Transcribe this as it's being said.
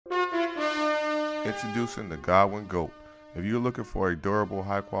Introducing the Godwin GOAT. If you're looking for a durable,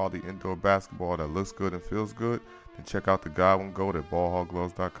 high-quality indoor basketball that looks good and feels good, then check out the Godwin GOAT at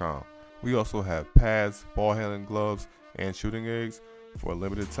ballhawkgloves.com. We also have pads, ball handling gloves, and shooting eggs. For a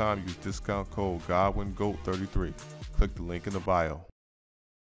limited time, use discount code GodwinGOAT33. Click the link in the bio.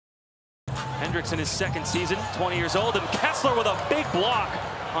 Hendricks in his second season, 20 years old, and Kessler with a big block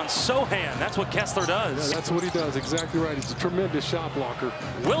on Sohan. That's what Kessler does. Yeah, that's what he does. Exactly right. He's a tremendous shot blocker.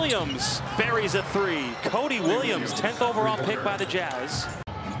 Williams buries a three. Cody Williams, 10th overall pick by the Jazz.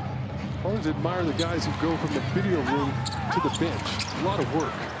 I always admire the guys who go from the video room to the bench. A lot of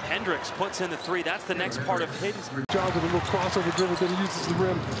work. Hendricks puts in the three. That's the next part of his job with a little crossover dribble, then he uses the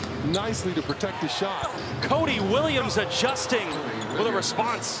rim nicely to protect his shot. Cody Williams adjusting with a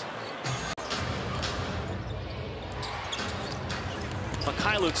response.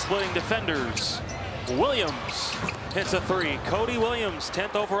 Mikhailuk splitting defenders. Williams hits a three. Cody Williams,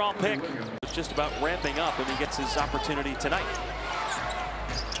 10th overall pick. It's just about ramping up, and he gets his opportunity tonight.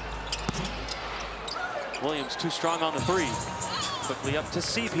 Williams too strong on the three. Quickly up to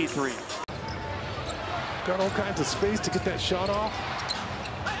CP3. Got all kinds of space to get that shot off.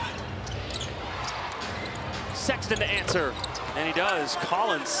 Sexton to answer, and he does.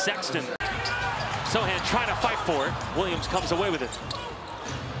 Collins, Sexton. Sohan trying to fight for it. Williams comes away with it.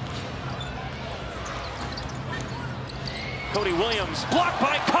 Cody Williams blocked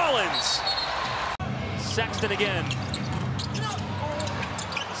by Collins. Sexton again.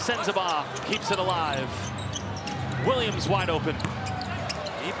 Senzaba keeps it alive. Williams wide open.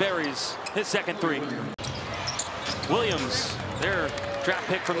 He buries his second three. Williams, their draft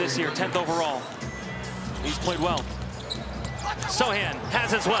pick from this year, 10th overall. He's played well. Sohan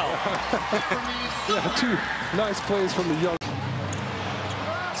has as well. Yeah, two nice plays from the young.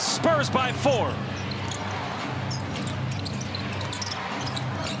 Spurs by 4.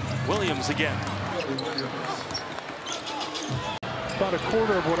 Williams again. About a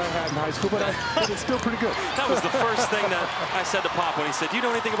quarter of what I had in high school, but it's still pretty good. That was the first thing that I said to Pop when he said, "Do you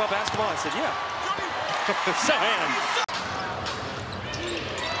know anything about basketball?" I said, "Yeah." Sohan.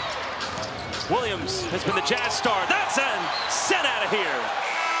 Williams has been the Jazz star. That's sent out of here.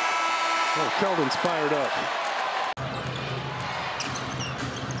 Oh, Keldon's fired up.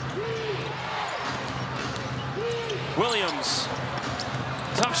 Williams.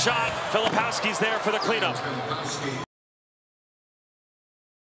 Tough shot. Filipowski's there for the cleanup.